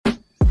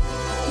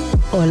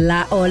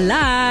Hola,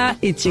 hola.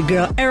 It's your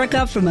girl,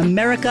 Erica from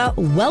America.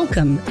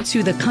 Welcome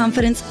to the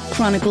Confidence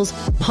Chronicles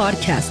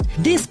podcast.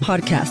 This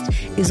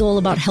podcast is all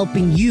about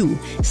helping you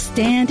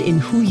stand in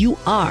who you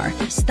are.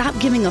 Stop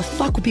giving a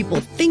fuck what people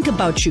think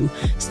about you.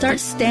 Start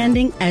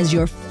standing as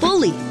your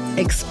fully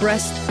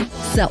expressed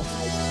self.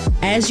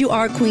 As you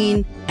are,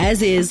 queen,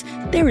 as is,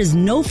 there is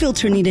no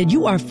filter needed.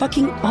 You are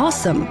fucking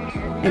awesome.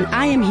 And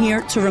I am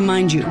here to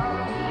remind you,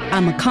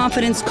 I'm a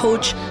confidence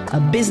coach, a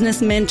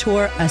business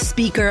mentor, a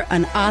speaker,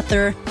 an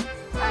author,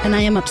 and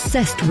I am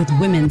obsessed with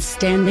women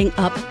standing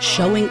up,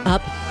 showing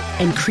up,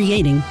 and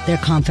creating their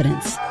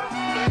confidence.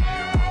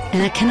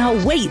 And I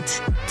cannot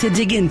wait to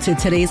dig into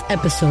today's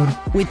episode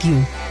with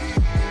you.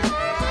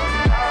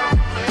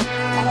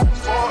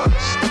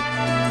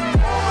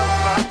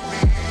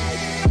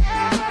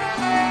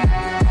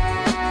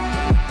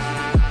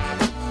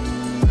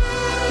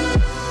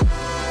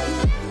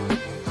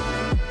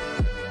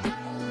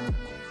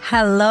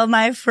 Hello,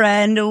 my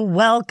friend.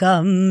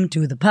 Welcome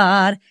to the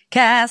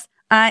podcast.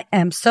 I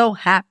am so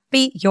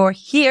happy you're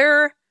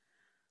here.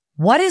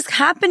 What is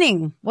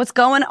happening? What's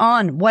going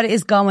on? What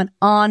is going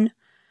on?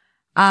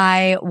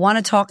 I want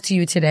to talk to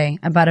you today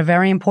about a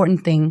very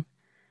important thing.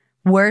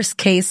 Worst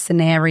case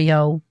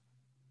scenario.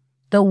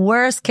 The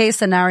worst case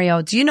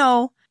scenario. Do you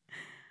know,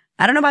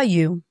 I don't know about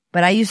you,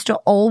 but I used to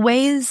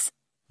always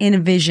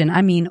envision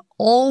and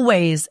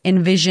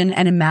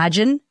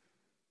imagine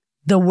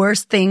the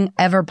worst thing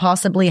ever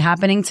possibly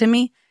happening to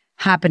me,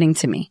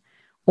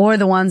 or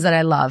the ones that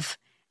I love.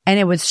 And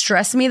it would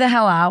stress me the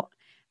hell out,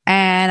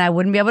 and I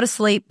wouldn't be able to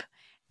sleep,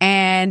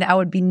 and I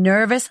would be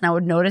nervous, and I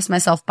would notice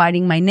myself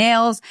biting my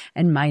nails,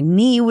 and my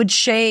knee would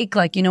shake,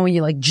 like, you know, when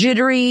you're like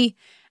jittery,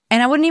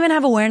 and I wouldn't even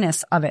have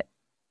awareness of it.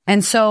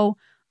 And so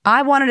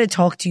I wanted to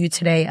talk to you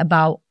today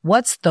about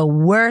what's the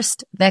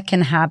worst that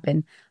can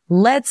happen.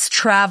 Let's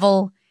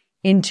travel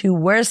into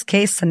worst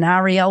case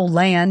scenario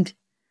land.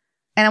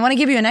 And I want to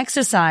give you an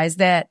exercise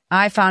that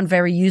I found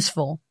very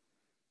useful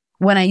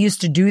when I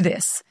used to do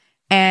this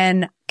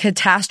and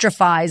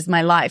catastrophized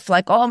my life.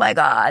 Like, oh my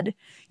God.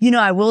 You know,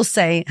 I will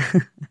say,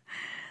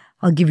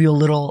 I'll give you a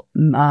little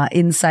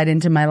insight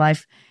into my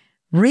life.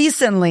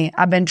 Recently,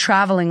 I've been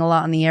traveling a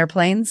lot on the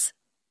airplanes,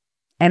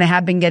 and I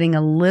have been getting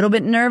a little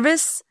bit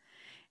nervous,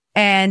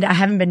 and I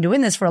haven't been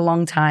doing this for a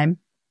long time.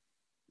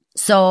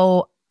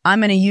 So I'm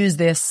going to use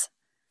this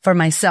for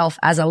myself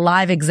as a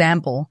live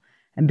example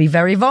and be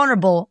very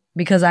vulnerable,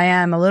 because I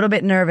am a little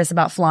bit nervous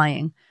about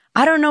flying.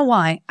 I don't know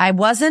why. I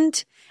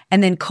wasn't.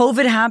 And then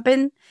COVID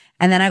happened.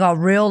 And then I got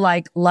real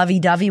like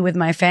lovey-dovey with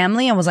my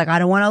family and was like, I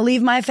don't want to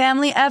leave my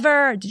family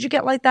ever. Did you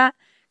get like that?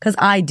 Because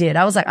I did.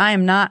 I was like, I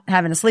am not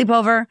having a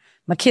sleepover.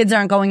 My kids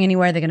aren't going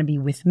anywhere. They're going to be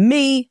with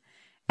me.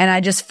 And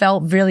I just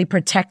felt really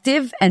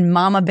protective and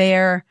mama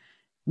bear,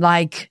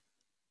 like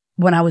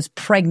when I was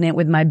pregnant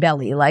with my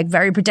belly, like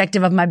very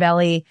protective of my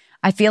belly.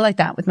 I feel like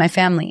that with my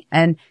family.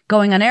 And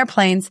going on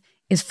airplanes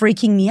is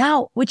freaking me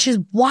out, which is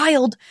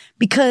wild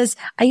because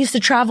I used to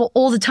travel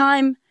all the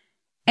time,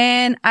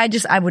 and I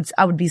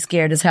would be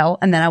scared as hell.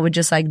 And then I would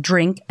just like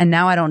drink, and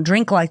now I don't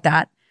drink like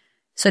that.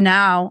 So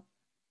now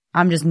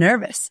I'm just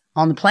nervous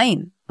on the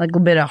plane, like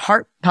a bit of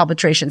heart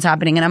palpitations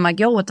happening. And I'm like,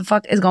 yo, what the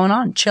fuck is going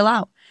on? Chill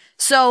out.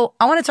 So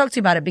I want to talk to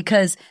you about it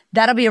because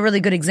that'll be a really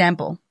good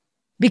example,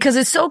 because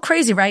it's so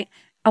crazy, right?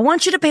 I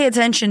want you to pay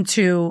attention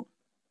to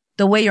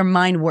the way your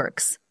mind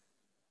works.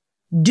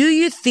 Do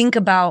you think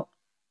about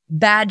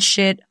bad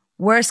shit,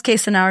 worst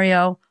case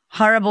scenario,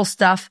 horrible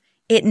stuff,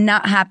 it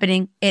not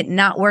happening, it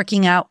not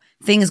working out,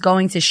 things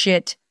going to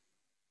shit,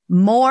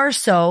 more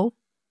so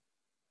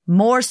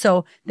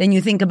than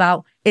you think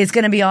about it's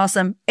going to be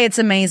awesome, it's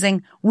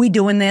amazing, we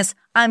doing this,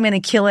 I'm going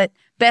to kill it,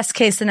 best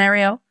case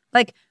scenario?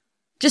 Like,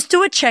 just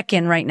do a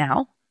check-in right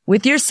now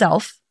with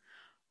yourself.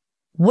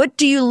 What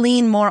do you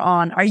lean more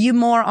on? Are you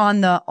more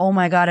on the, oh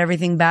my God,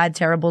 everything bad,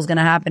 terrible is going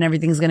to happen,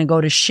 everything's going to go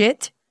to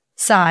shit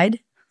side?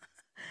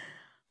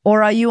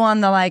 Or are you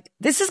on the like,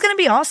 this is going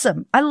to be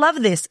awesome, I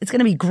love this, it's going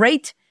to be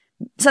great.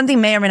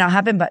 Something may or may not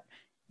happen, but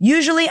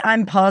usually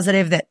I'm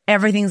positive that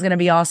everything's going to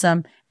be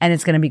awesome and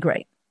it's going to be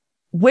great.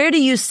 Where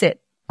do you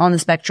sit on the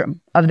spectrum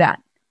of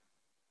that?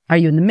 Are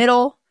you in the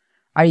middle?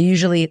 Are you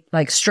usually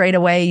like straight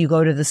away you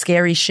go to the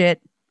scary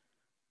shit?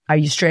 Are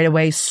you straight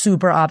away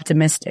super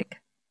optimistic?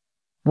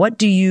 What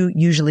do you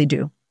usually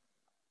do?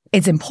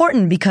 It's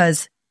important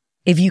because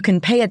if you can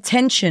pay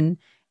attention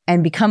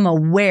and become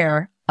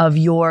aware of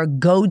your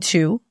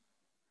go-to,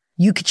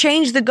 you could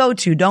change the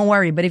go-to, don't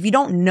worry. But if you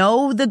don't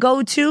know the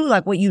go-to,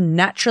 like what you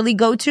naturally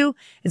go to,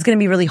 it's going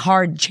to be really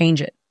hard to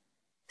change it.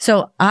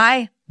 So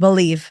I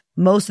believe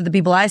most of the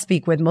people I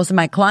speak with, most of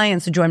my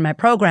clients who join my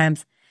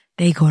programs,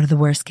 they go to the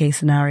worst case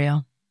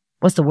scenario.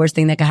 What's the worst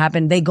thing that could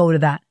happen? They go to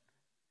that.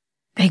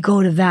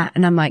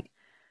 And I'm like,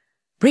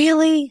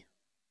 really?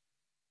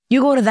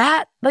 You go to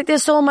that? Like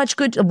there's so much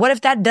good. What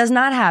if that does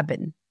not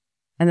happen?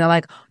 And they're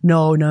like,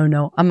 no.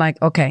 I'm like,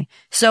 okay.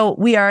 So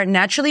we are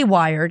naturally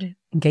wired.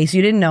 In case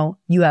you didn't know,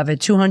 you have a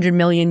 200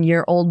 million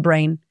year old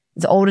brain.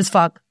 It's old as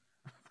fuck.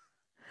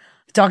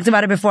 Talked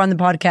about it before on the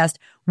podcast.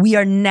 We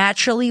are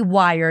naturally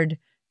wired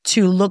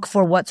to look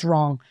for what's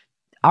wrong.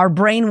 Our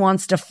brain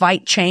wants to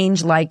fight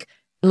change like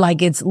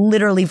it's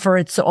literally for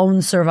its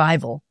own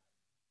survival.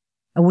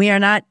 And we are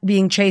not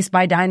being chased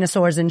by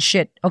dinosaurs and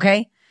shit,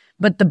 okay?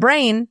 But the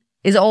brain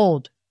is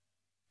old.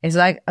 It's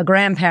like a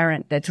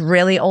grandparent that's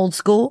really old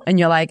school. And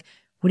you're like,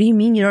 what do you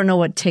mean you don't know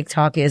what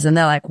TikTok is? And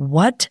they're like,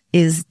 what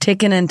is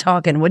ticking and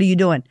talking? What are you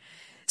doing?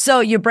 So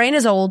your brain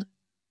is old.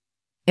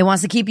 It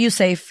wants to keep you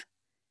safe.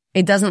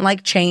 It doesn't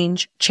like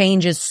change.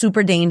 Change is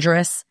super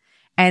dangerous.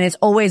 And it's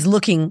always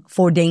looking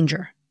for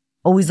danger.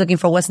 Always looking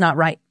for what's not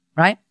right,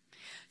 right?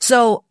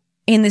 So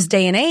in this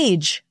day and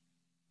age,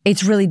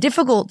 it's really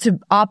difficult to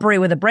operate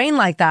with a brain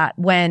like that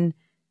when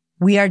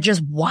we are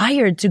just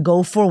wired to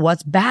go for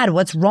what's bad,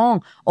 what's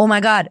wrong. Oh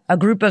my God, a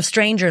group of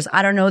strangers.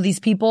 I don't know these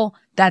people.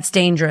 That's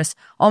dangerous.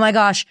 Oh my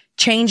gosh,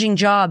 changing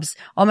jobs.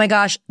 Oh my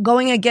gosh,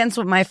 going against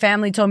what my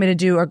family told me to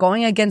do or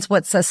going against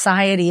what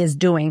society is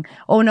doing.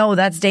 Oh no,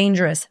 that's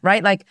dangerous,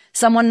 right? Like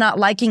someone not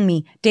liking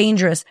me,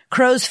 dangerous.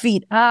 Crow's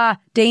feet,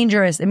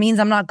 dangerous. It means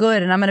I'm not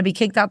good and I'm going to be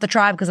kicked out the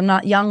tribe because I'm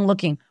not young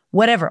looking.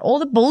 Whatever. All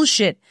the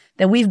bullshit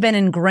that we've been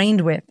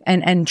ingrained with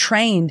and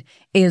trained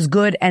is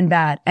good and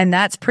bad. And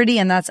that's pretty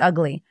and that's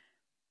ugly.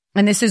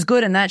 And this is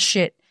good and that's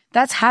shit.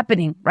 That's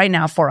happening right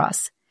now for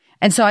us.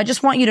 And so I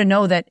just want you to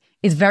know that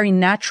it's very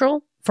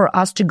natural for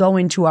us to go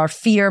into our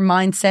fear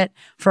mindset,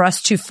 for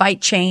us to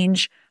fight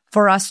change,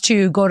 for us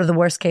to go to the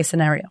worst case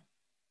scenario.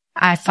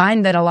 I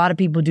find that a lot of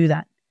people do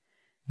that.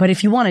 But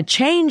if you want to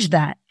change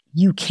that,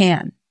 you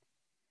can.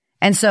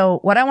 And so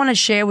what I want to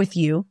share with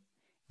you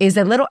is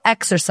a little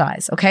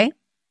exercise, okay?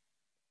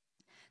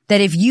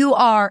 That if you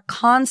are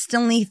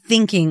constantly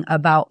thinking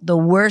about the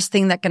worst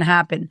thing that can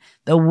happen,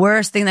 oh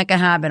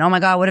my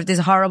God, what if this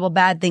horrible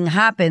bad thing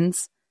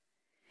happens?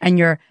 And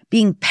you're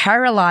being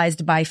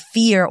paralyzed by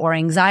fear or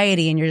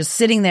anxiety and you're just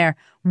sitting there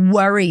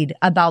worried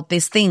about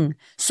this thing,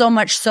 so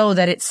much so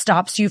that it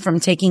stops you from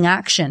taking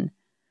action,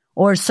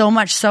 or so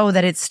much so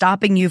that it's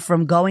stopping you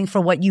from going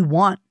for what you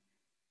want,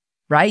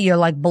 right? You're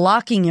like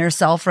blocking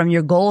yourself from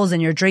your goals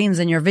and your dreams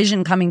and your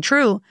vision coming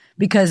true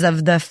because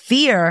of the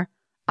fear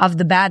of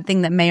the bad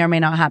thing that may or may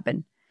not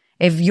happen.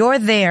 If you're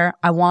there,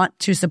 I want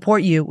to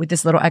support you with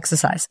this little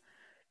exercise.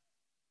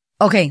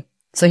 Okay,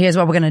 so here's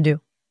what we're going to do.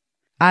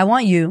 I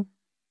want you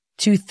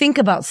to think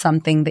about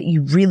something that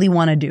you really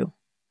want to do.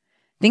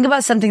 Think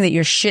about something that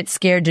you're shit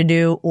scared to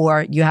do,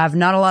 or you have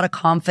not a lot of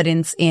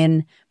confidence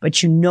in,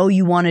 but you know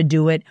you want to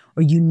do it,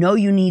 or you know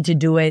you need to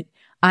do it.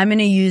 I'm going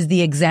to use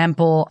the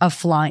example of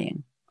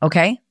flying,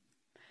 okay?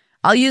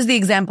 I'll use the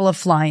example of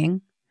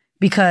flying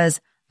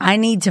because I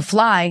need to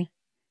fly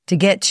to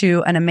get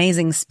to an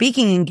amazing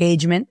speaking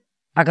engagement.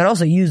 I could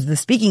also use the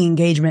speaking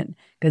engagement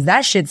because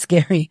that shit's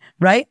scary,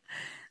 right?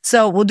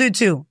 So we'll do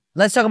two.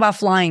 Let's talk about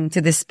flying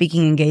to this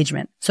speaking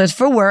engagement. So it's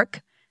for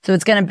work. So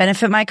it's going to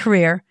benefit my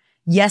career.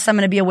 Yes, I'm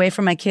going to be away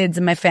from my kids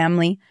and my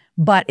family,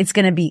 but it's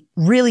going to be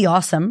really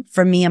awesome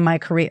for me and my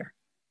career.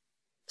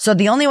 So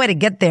the only way to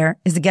get there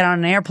is to get on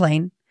an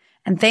airplane.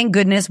 And thank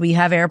goodness we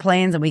have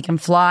airplanes and we can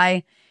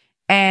fly.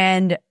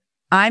 And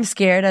I'm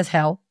scared as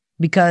hell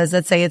because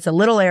let's say it's a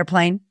little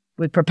airplane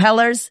with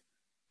propellers,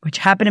 which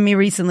happened to me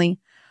recently.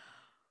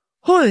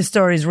 Oh, this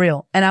story is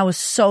real. And I was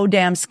so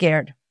damn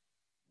scared.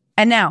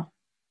 And now,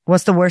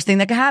 what's the worst thing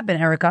that could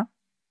happen, Erica?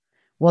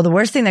 Well, the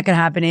worst thing that could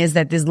happen is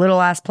that this little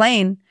ass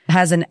plane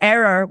has an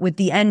error with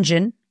the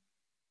engine.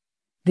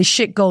 The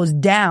shit goes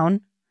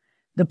down.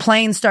 The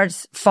plane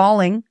starts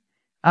falling.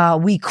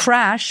 We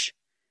crash.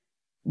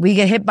 We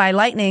get hit by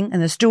lightning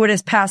and the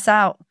stewardess pass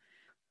out.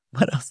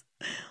 What else?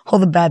 All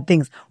the bad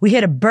things. We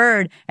hit a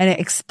bird and it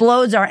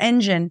explodes our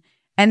engine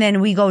and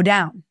then we go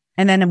down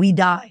and then we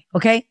die.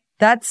 Okay.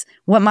 That's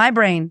what my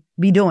brain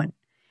be doing.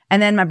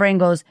 And then my brain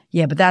goes,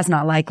 yeah, but that's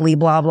not likely,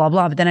 blah, blah,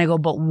 blah. But then I go,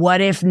 but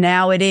what if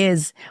now it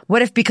is?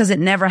 What if because it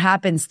never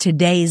happens,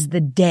 today's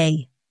the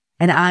day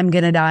and I'm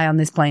going to die on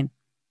this plane?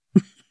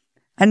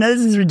 I know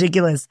this is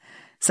ridiculous.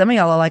 Some of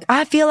y'all are like,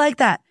 I feel like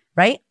that,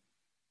 right?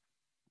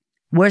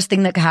 Worst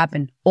thing that could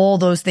happen. All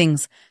those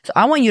things. So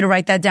I want you to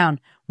write that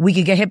down. We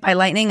could get hit by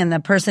lightning and the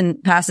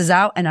person passes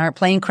out and our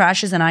plane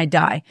crashes and I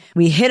die.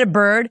 We hit a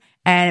bird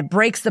and it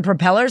breaks the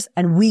propellers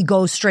and we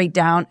go straight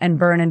down and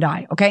burn and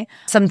die. Okay.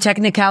 Some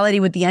technicality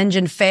with the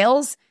engine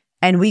fails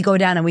and we go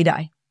down and we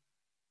die.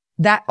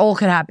 That all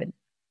could happen.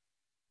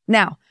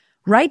 Now,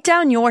 write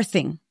down your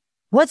thing.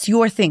 What's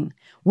your thing?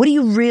 What are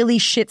you really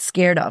shit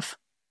scared of?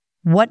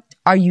 What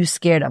are you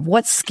scared of?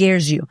 What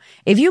scares you?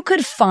 If you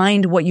could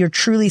find what you're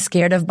truly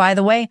scared of, by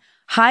the way,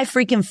 high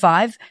freaking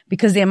five,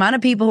 because the amount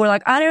of people who are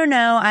like, I don't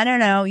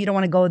know. You don't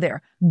want to go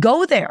there.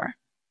 Go there.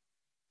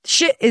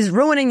 Shit is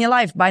ruining your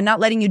life by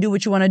not letting you do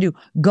what you want to do.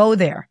 Go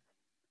there.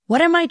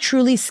 What am I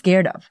truly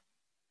scared of?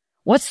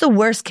 What's the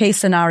worst case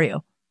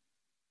scenario?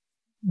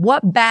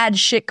 What bad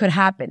shit could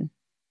happen?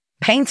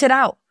 Paint it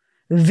out.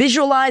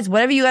 Visualize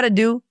whatever you got to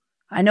do.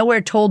 I know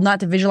we're told not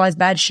to visualize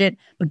bad shit,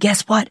 but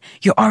guess what?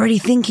 You're already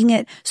thinking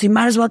it. So you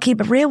might as well keep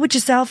it real with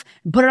yourself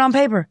and put it on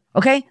paper.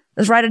 Okay?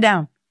 Let's write it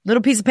down.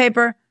 Little piece of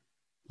paper.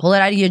 Pull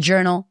it out of your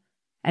journal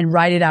and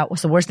write it out.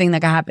 What's the worst thing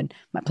that could happen?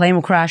 My plane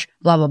will crash,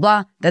 blah, blah,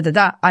 blah, da, da,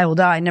 da. I will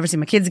die. Never see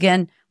my kids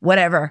again,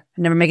 whatever.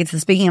 Never make it to the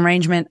speaking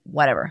arrangement,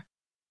 whatever.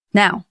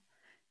 Now,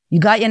 you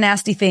got your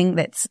nasty thing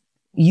that's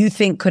you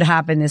think could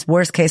happen, this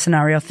worst case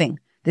scenario thing.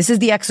 This is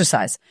the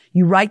exercise.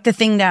 You write the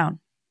thing down.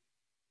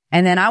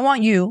 And then I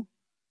want you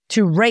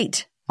to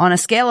rate on a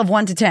scale of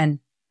 1 to 10,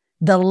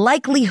 the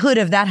likelihood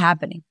of that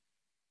happening.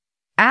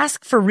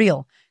 Ask for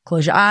real.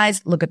 Close your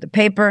eyes, look at the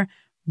paper,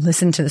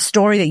 listen to the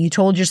story that you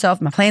told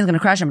yourself. My plane's going to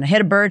crash. I'm going to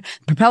hit a bird.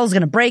 The propeller's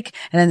going to break.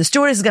 And then the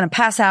stewardess is going to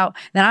pass out.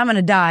 Then I'm going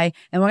to die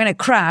and we're going to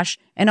crash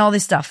and all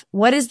this stuff.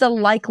 What is the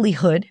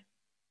likelihood?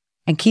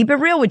 And keep it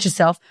real with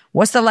yourself.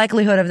 What's the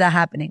likelihood of that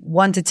happening?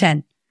 1 to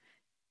 10.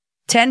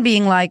 10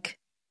 being like,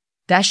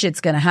 that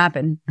shit's going to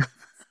happen.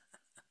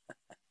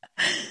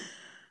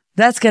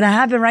 That's going to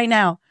happen right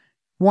now.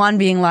 1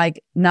 being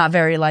like, not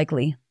very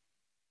likely.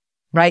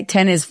 Right?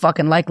 10 is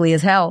fucking likely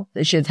as hell.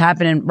 This shit's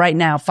happening right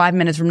now. 5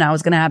 minutes from now,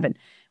 it's going to happen.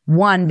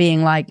 1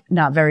 being like,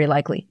 not very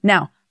likely.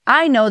 Now,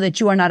 I know that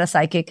you are not a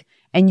psychic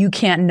and you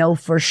can't know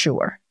for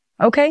sure.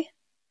 Okay?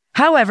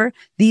 However,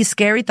 these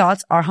scary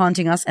thoughts are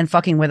haunting us and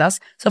fucking with us.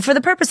 So for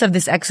the purpose of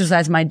this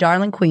exercise, my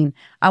darling queen,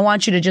 I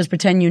want you to just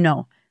pretend you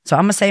know. So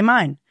I'm going to say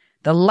mine.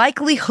 The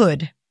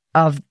likelihood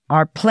of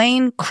our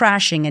plane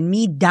crashing and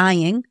me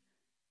dying,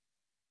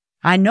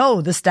 I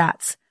know the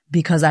stats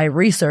because I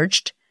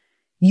researched.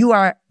 You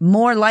are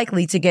more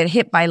likely to get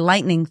hit by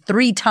lightning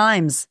 3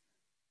 times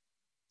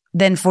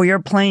than for your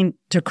plane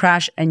to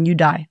crash and you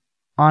die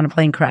on a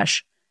plane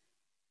crash.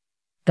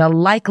 The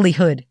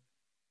likelihood,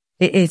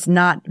 it's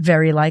not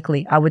very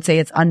likely. I would say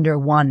it's under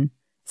 1.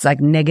 It's like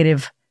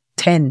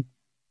 -10.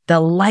 The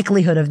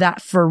likelihood of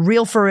that for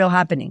real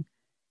happening.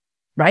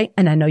 Right?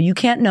 And I know you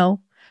can't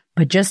know,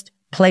 but just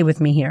play with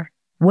me here.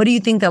 What do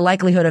you think the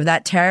likelihood of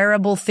that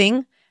terrible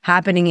thing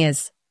happening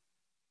is?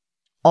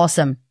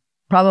 Awesome.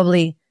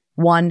 Probably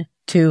 1,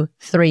 2,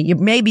 3.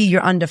 Maybe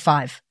you're under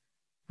 5,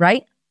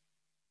 right?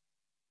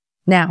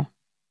 Now,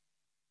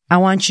 I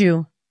want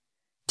you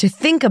to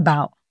think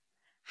about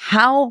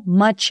how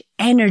much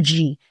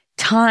energy,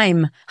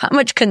 time, how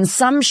much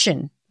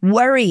consumption,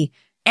 worry,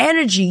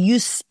 energy you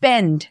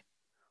spend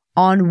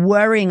on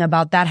worrying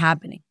about that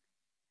happening.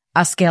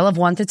 A scale of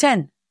 1 to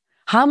 10.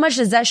 How much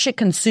does that shit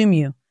consume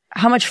you?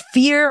 How much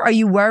fear are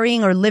you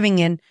worrying or living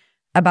in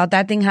about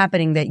that thing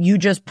happening that you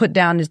just put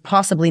down is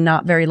possibly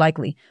not very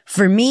likely?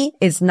 For me,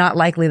 it's not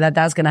likely that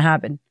that's going to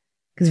happen.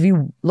 Because if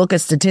you look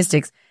at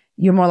statistics,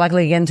 you're more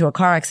likely to get into a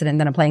car accident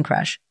than a plane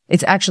crash.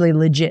 It's actually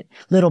legit.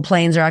 Little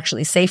planes are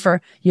actually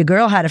safer. Your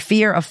girl had a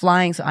fear of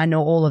flying, so I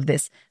know all of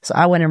this. So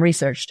I went and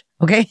researched.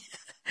 Okay?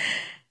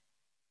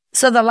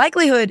 So the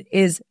likelihood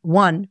is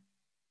 1,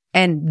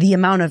 and the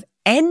amount of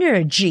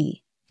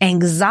energy,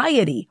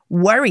 anxiety,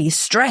 worry,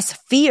 stress,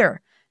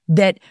 fear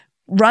that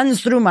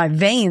runs through my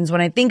veins when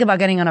I think about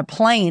getting on a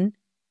plane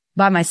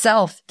by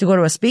myself to go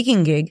to a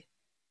speaking gig.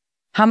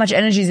 How much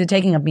energy is it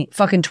taking of me?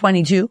 Fucking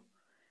 22.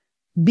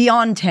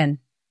 Beyond 10.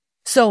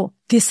 So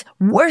this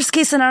worst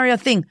case scenario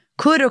thing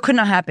could or could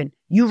not happen.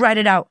 You write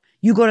it out.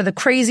 You go to the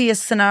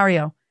craziest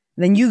scenario.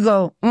 Then you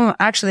go,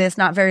 actually, it's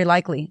not very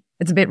likely.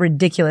 It's a bit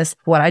ridiculous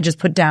what I just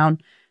put down.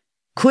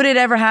 Could it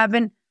ever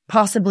happen?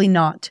 Possibly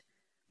not.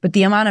 But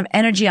the amount of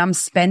energy I'm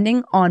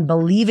spending on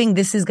believing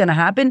this is going to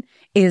happen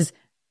is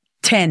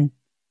 10,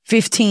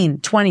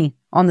 15, 20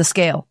 on the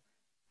scale.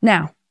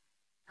 Now,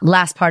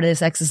 last part of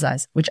this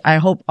exercise, which I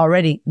hope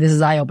already this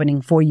is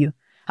eye-opening for you.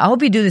 I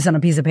hope you do this on a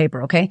piece of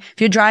paper, okay?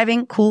 If you're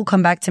driving, cool,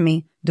 come back to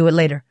me. Do it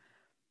later.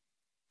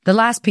 The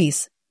last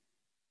piece.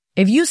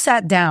 If you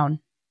sat down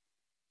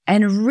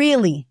and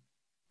really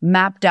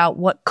mapped out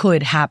what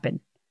could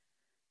happen,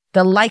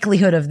 the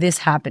likelihood of this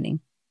happening,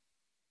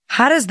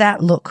 how does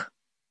that look?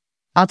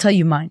 I'll tell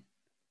you mine.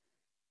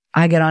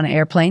 I get on an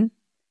airplane.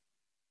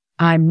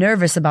 I'm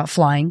nervous about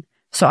flying,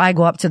 so I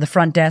go up to the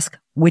front desk,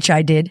 which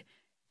I did,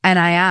 and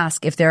I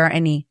ask if there are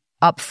any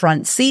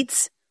upfront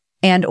seats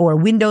and or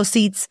window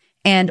seats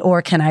and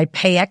or can I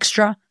pay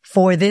extra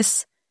for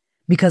this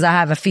because I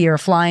have a fear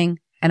of flying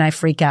and I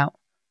freak out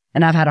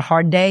and I've had a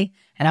hard day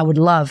and I would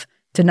love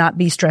to not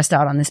be stressed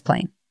out on this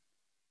plane.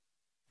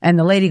 And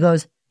the lady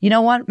goes, you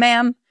know what,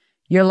 ma'am?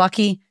 You're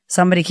lucky.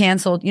 Somebody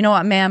canceled. You know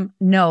what, ma'am?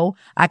 No,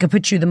 I could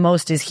put you the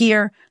most is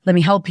here. Let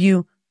me help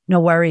you.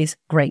 No worries.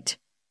 Great.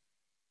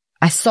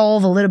 I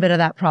solve a little bit of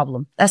that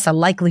problem. That's a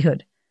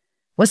likelihood.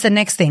 What's the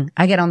next thing?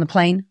 I get on the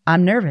plane.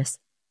 I'm nervous.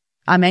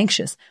 I'm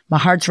anxious. My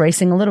heart's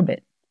racing a little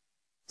bit.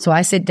 So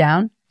I sit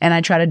down and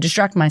I try to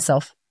distract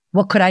myself.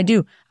 What could I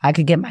do? I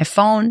could get my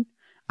phone.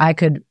 I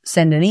could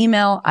send an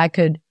email. I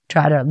could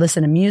try to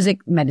listen to music,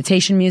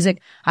 meditation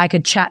music. I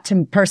could chat to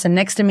the person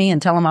next to me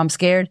and tell them I'm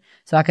scared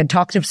so I could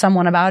talk to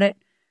someone about it.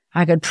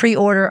 I could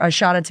pre-order a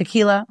shot of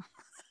tequila.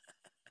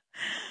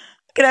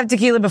 I could have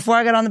tequila before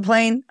I got on the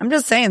plane. I'm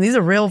just saying, these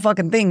are real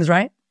fucking things,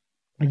 right?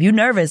 If you're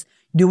nervous,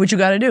 do what you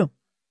got to do.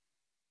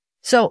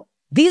 So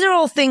these are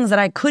all things that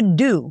I could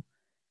do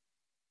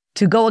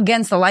to go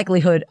against the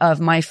likelihood of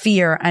my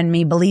fear and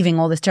me believing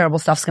all this terrible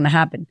stuff's going to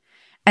happen.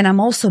 And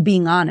I'm also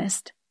being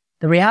honest.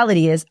 The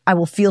reality is I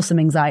will feel some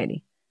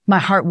anxiety. My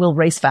heart will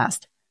race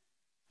fast.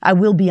 I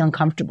will be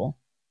uncomfortable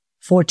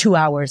for 2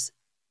 hours.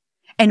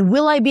 And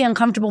will I be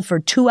uncomfortable for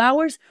 2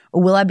 hours,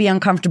 or will I be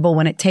uncomfortable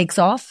when it takes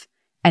off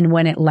and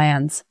when it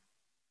lands?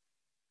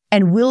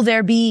 And will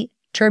there be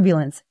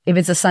turbulence if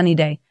it's a sunny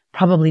day?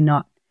 Probably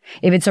not.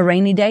 If it's a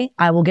rainy day,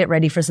 I will get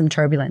ready for some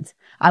turbulence.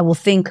 I will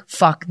think,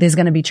 fuck, there's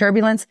going to be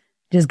turbulence.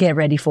 Just get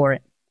ready for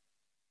it.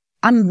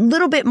 I'm a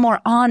little bit more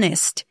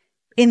honest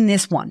in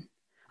this one.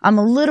 I'm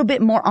a little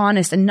bit more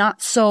honest and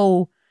not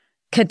so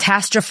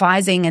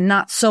catastrophizing and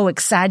not so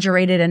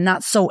exaggerated and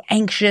not so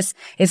anxious.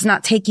 It's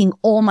not taking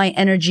all my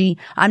energy.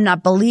 I'm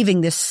not believing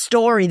this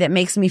story that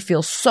makes me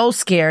feel so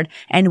scared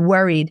and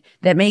worried,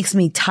 that makes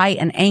me tight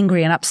and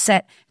angry and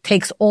upset,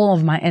 takes all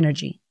of my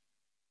energy.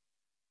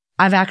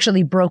 I've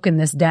actually broken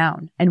this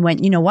down and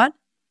went, you know what?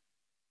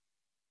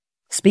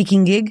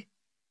 Speaking gig.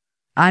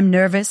 I'm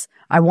nervous.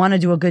 I want to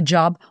do a good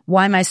job.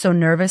 Why am I so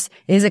nervous?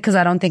 Is it because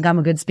I don't think I'm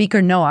a good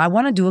speaker? No, I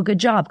want to do a good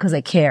job because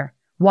I care.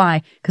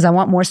 Why? Because I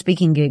want more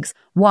speaking gigs.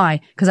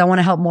 Why? Because I want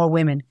to help more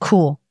women.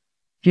 Cool.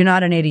 You're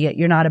not an idiot.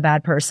 You're not a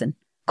bad person.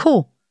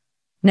 Cool.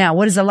 Now,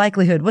 what is the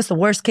likelihood? What's the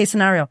worst case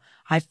scenario?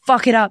 I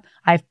fuck it up.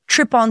 I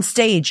trip on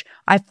stage.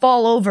 I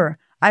fall over.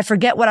 I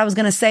forget what I was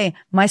going to say.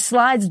 My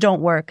slides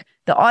don't work.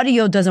 The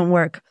audio doesn't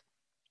work.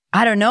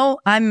 I don't know.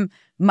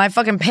 My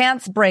fucking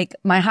pants break.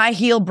 My high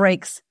heel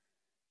breaks.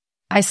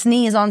 I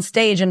sneeze on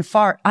stage and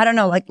fart. I don't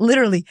know. Like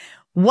literally,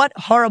 what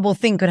horrible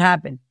thing could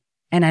happen?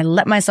 And I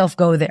let myself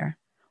go there.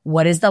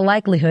 What is the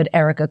likelihood,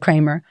 Erica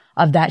Kramer,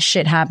 of that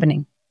shit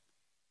happening?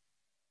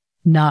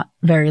 Not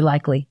very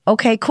likely.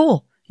 Okay,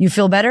 cool. You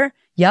feel better?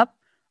 Yep.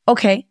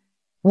 Okay.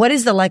 What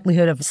is the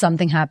likelihood of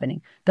something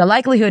happening? The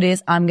likelihood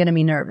is I'm going to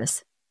be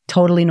nervous.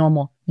 Totally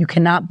normal. You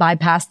cannot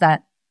bypass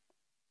that.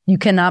 You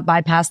cannot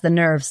bypass the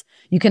nerves.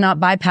 You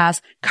cannot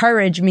bypass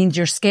courage means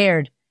you're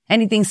scared.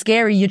 Anything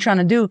scary you're trying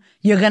to do,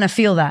 you're going to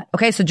feel that.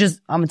 Okay. So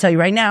I'm going to tell you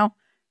right now,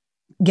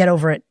 get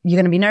over it. You're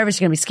going to be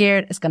nervous. You're going to be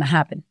scared. It's going to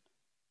happen.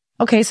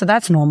 Okay, so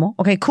that's normal.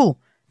 Okay,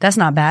 cool. That's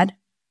not bad.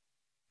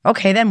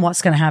 Okay, then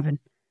what's going to happen?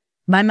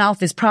 My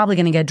mouth is probably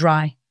going to get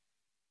dry.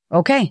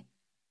 Okay.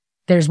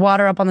 There's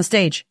water up on the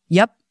stage.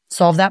 Yep,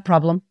 solve that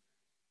problem.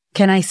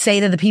 Can I say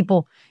to the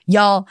people,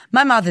 y'all,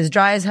 my mouth is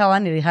dry as hell. I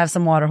need to have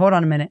some water. Hold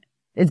on a minute.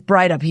 It's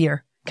bright up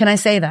here. Can I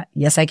say that?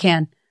 Yes, I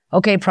can.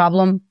 Okay,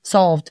 problem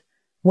solved.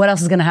 What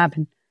else is going to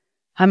happen?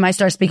 I might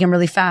start speaking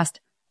really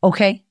fast.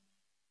 Okay.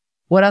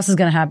 What else is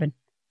going to happen?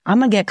 I'm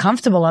going to get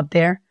comfortable up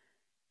there.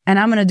 And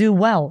I'm going to do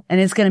well,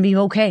 and it's going to be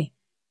okay.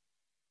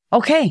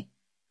 Okay,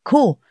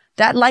 cool.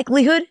 That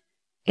likelihood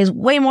is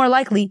way more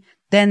likely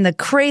than the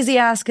crazy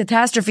ass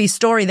catastrophe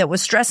story that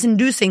was stress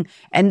inducing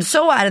and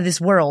so out of this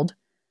world.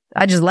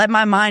 I just let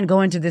my mind go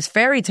into this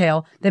fairy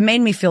tale that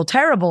made me feel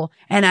terrible.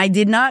 And I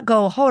did not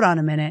go, hold on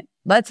a minute.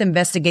 Let's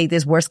investigate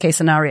this worst case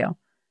scenario.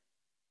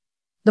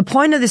 The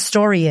point of this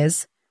story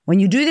is when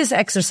you do this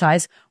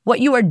exercise,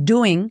 what you are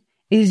doing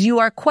is you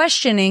are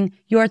questioning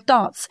your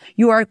thoughts.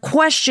 You are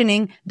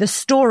questioning the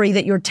story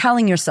that you're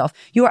telling yourself.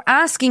 You are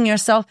asking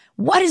yourself,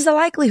 what is the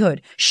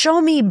likelihood?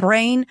 Show me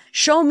brain.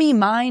 Show me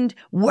mind.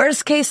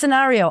 Worst case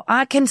scenario.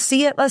 I can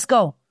see it. Let's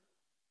go.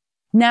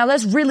 Now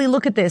let's really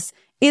look at this.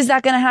 Is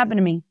that going to happen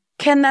to me?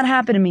 Can that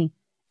happen to me?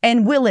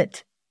 And will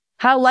it?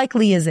 How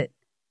likely is it?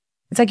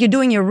 It's like you're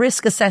doing your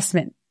risk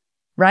assessment,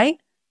 right?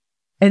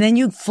 And then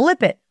you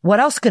flip it. What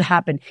else could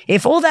happen?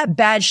 If all that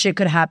bad shit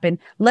could happen,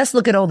 let's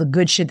look at all the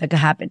good shit that could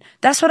happen.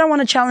 That's what I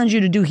want to challenge you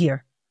to do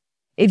here.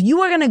 If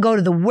you are going to go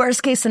to the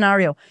worst case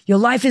scenario, your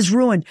life is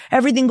ruined.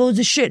 Everything goes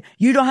to shit.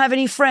 You don't have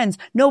any friends.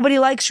 Nobody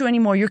likes you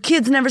anymore. Your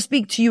kids never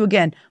speak to you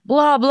again.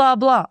 Blah, blah,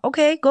 blah.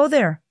 Okay, go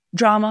there.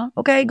 Drama.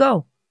 Okay,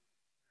 go.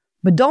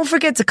 But don't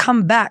forget to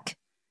come back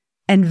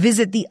and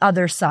visit the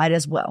other side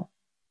as well.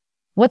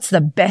 What's the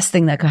best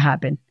thing that could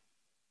happen?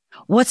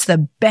 What's the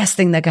best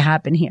thing that could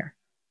happen here?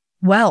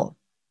 Well,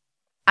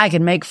 I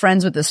can make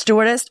friends with the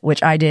stewardess,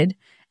 which I did,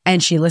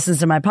 and she listens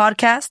to my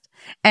podcast,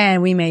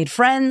 and we made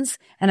friends,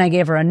 and I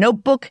gave her a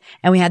notebook,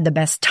 and we had the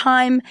best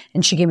time,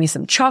 and she gave me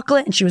some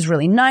chocolate, and she was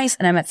really nice,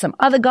 and I met some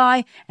other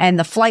guy, and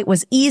the flight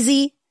was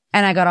easy,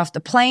 and I got off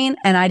the plane,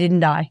 and I didn't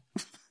die.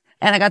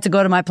 And I got to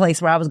go to my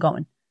place where I was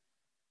going.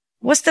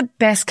 What's the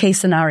best case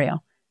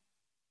scenario?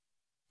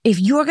 If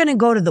you're going to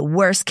go to the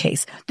worst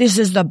case, this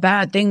is the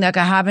bad thing that could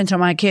happen to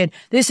my kid.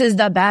 This is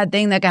the bad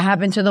thing that could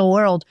happen to the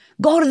world.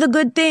 Go to the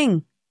good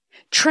thing.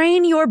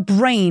 Train your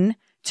brain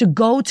to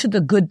go to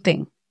the good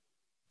thing.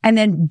 And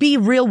then be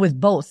real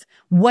with both.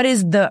 What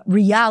is the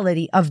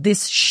reality of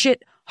this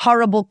shit,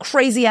 horrible,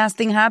 crazy ass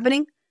thing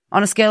happening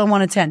on a scale of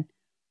 1 to 10?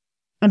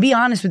 And be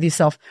honest with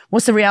yourself.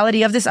 What's the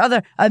reality of this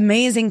other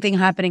amazing thing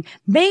happening?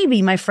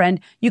 Maybe, my friend,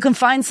 you can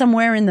find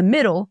somewhere in the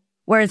middle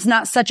where it's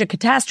not such a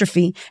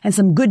catastrophe and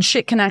some good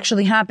shit can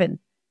actually happen.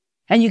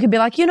 And you can be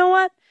like, you know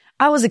what?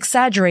 I was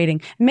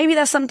exaggerating. Maybe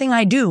that's something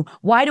I do.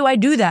 Why do I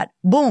do that?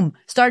 Boom.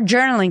 Start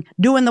journaling,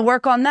 doing the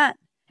work on that.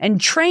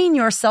 And train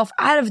yourself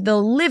out of the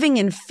living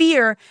in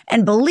fear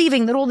and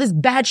believing that all this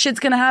bad shit's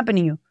going to happen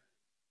to you.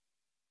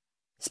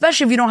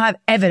 Especially if you don't have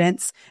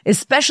evidence,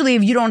 especially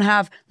if you don't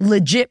have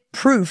legit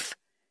proof,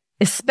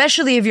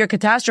 especially if you're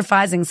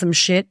catastrophizing some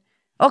shit.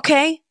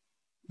 Okay,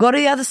 go to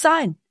the other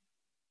side.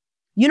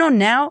 You know,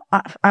 now,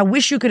 I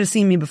wish you could have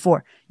seen me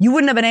before. You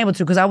wouldn't have been able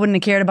to because I wouldn't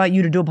have cared about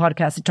you to do a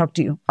podcast to talk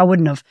to you. I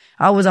wouldn't have.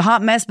 I was a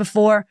hot mess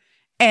before.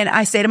 And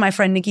I say to my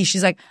friend Nikki,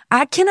 she's like,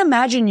 I can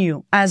imagine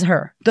you as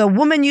her. The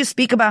woman you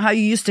speak about how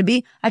you used to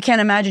be, I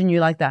can't imagine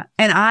you like that.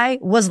 And I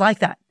was like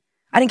that.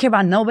 I didn't care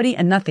about nobody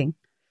and nothing.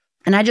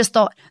 And I just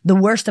thought the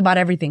worst about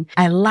everything.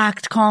 I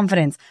lacked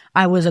confidence.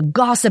 I was a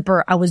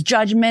gossiper. I was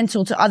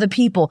judgmental to other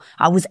people.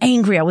 I was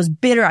angry. I was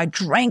bitter. I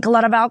drank a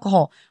lot of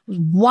alcohol. I was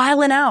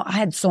wilding out. I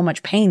had so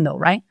much pain though,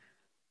 right?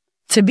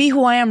 To be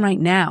who I am right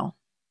now,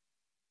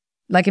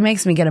 like it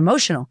makes me get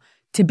emotional.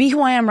 To be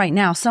who I am right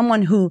now,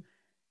 someone who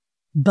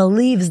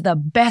believes the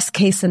best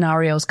case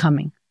scenario is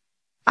coming.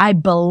 I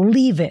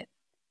believe it.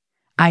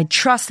 I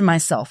trust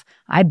myself.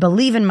 I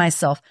believe in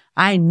myself.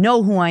 I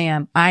know who I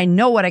am. I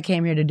know what I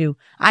came here to do.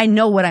 I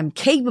know what I'm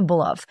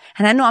capable of.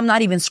 And I know I'm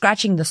not even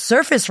scratching the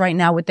surface right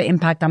now with the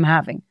impact I'm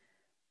having.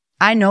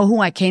 I know who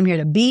I came here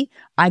to be.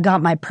 I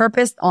got my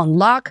purpose on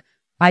lock.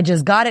 I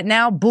just got it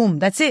now. Boom.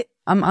 That's it.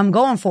 I'm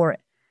going for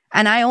it.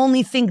 And I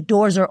only think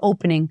doors are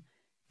opening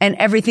and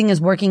everything is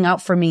working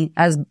out for me.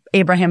 As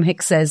Abraham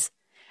Hicks says,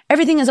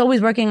 everything is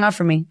always working out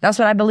for me. That's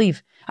what I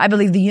believe. I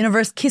believe the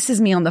universe kisses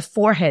me on the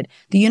forehead.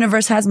 The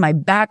universe has my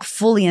back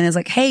fully and is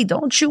like, hey,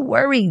 don't you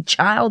worry,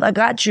 child. I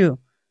got you.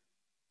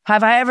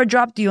 Have I ever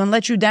dropped you and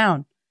let you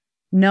down?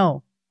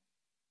 No.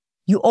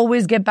 You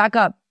always get back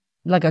up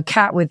like a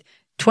cat with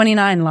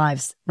 29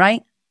 lives,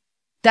 right?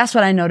 That's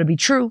what I know to be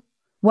true.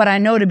 What I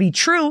know to be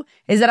true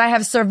is that I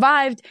have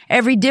survived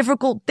every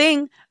difficult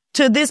thing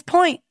to this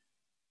point.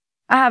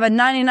 I have a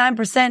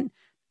 99%,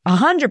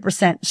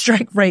 100%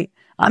 strike rate.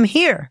 I'm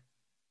here.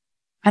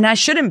 And I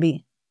shouldn't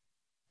be.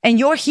 And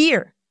you're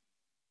here.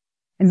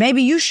 And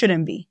maybe you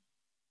shouldn't be.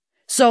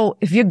 So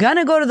if you're going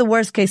to go to the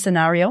worst case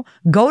scenario,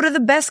 go to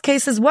the best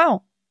case as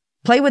well.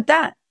 Play with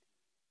that.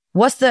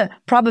 What's the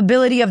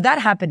probability of that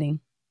happening?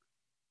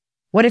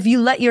 What if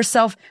you let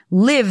yourself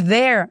live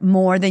there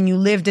more than you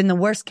lived in the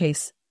worst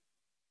case?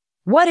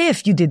 What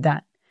if you did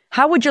that?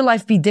 How would your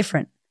life be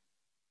different?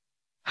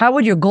 How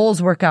would your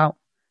goals work out?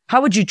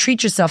 How would you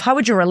treat yourself? How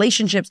would your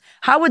relationships?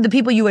 How would the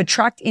people you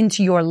attract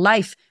into your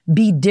life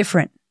be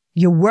different?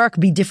 Your work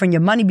be different.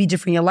 Your money be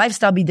different. Your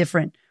lifestyle be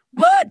different.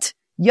 What?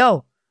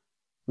 Yo,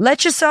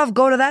 let yourself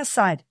go to that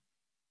side.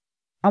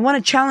 I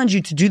want to challenge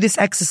you to do this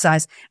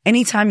exercise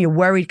anytime you're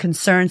worried,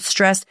 concerned,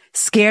 stressed,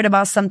 scared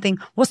about something.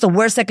 What's the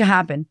worst that could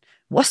happen?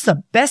 What's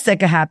the best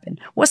that could happen?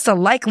 What's the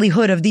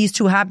likelihood of these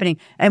two happening?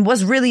 And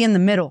what's really in the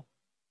middle?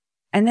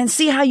 And then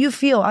see how you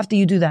feel after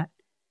you do that.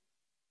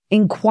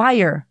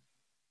 Inquire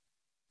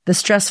the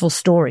stressful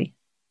story.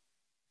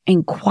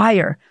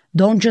 Inquire.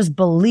 Don't just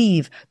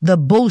believe the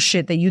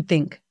bullshit that you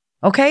think.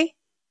 Okay?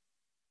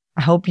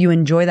 I hope you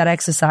enjoy that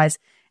exercise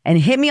and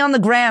hit me on the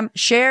gram.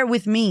 Share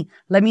with me.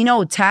 Let me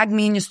know. Tag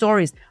me in your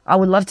stories. I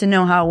would love to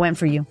know how it went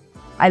for you.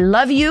 I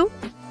love you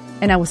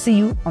and I will see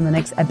you on the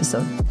next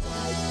episode.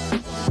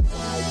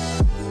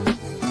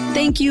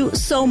 Thank you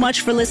so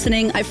much for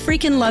listening. I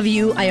freaking love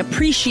you. I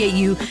appreciate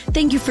you.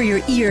 Thank you for your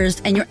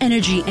ears and your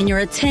energy and your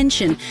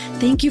attention.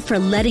 Thank you for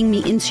letting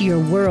me into your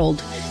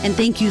world. And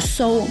thank you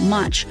so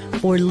much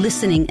for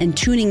listening and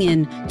tuning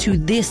in to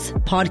this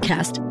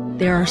podcast.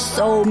 There are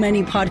so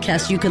many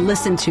podcasts you can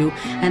listen to.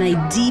 And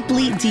I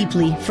deeply,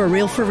 deeply, for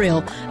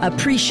real,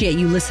 appreciate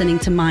you listening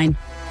to mine.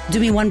 Do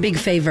me one big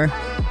favor,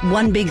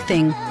 one big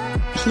thing.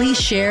 Please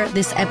share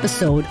this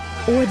episode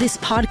or this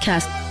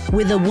podcast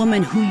with a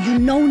woman who you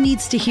know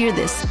needs to hear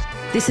this.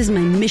 This is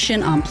my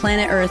mission on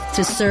planet Earth,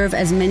 to serve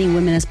as many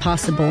women as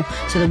possible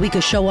so that we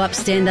could show up,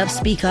 stand up,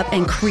 speak up,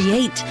 and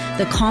create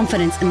the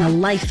confidence and the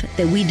life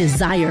that we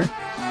desire.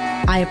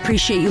 I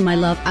appreciate you, my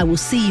love. I will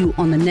see you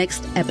on the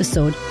next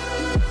episode.